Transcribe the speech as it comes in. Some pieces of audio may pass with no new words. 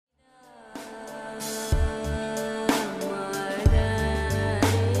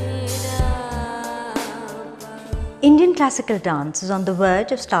Indian classical dance is on the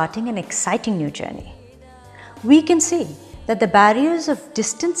verge of starting an exciting new journey. We can see that the barriers of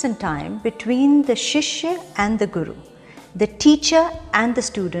distance and time between the Shishya and the Guru, the teacher and the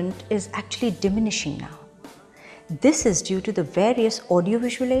student, is actually diminishing now. This is due to the various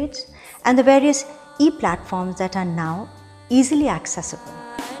audiovisual aids and the various e-platforms that are now easily accessible.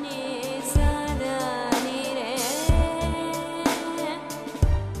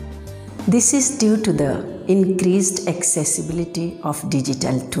 This is due to the increased accessibility of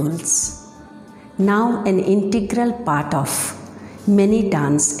digital tools, now an integral part of many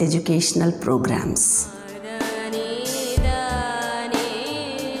dance educational programs.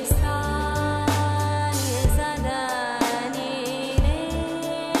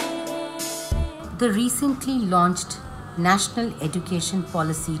 The recently launched National Education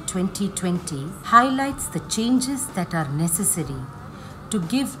Policy 2020 highlights the changes that are necessary to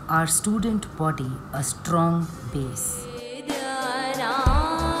give our student body a strong base.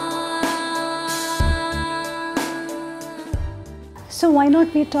 So why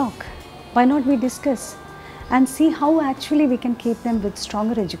not we talk? Why not we discuss and see how actually we can keep them with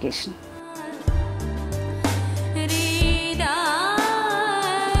stronger education?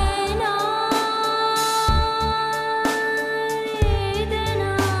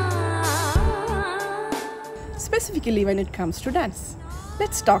 Specifically when it comes to dance.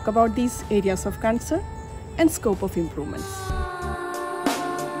 Let's talk about these areas of concern and scope of improvements.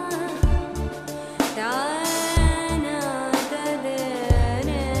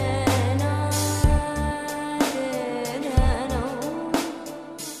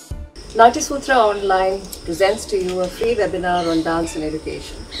 NatyaSutraOnline presents to you a free webinar on dance and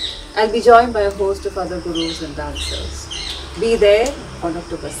education. I'll be joined by a host of other gurus and dancers. Be there on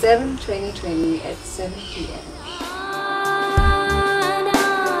October 7, 2020 at 7 p.m.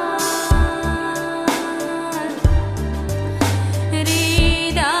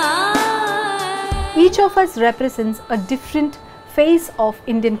 Each of us represents a different phase of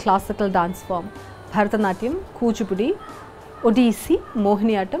Indian classical dance form: Bharatanatyam, Kuchipudi, Odissi,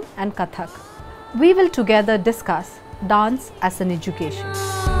 Mohiniyattam and Kathak. We will together discuss dance as an education.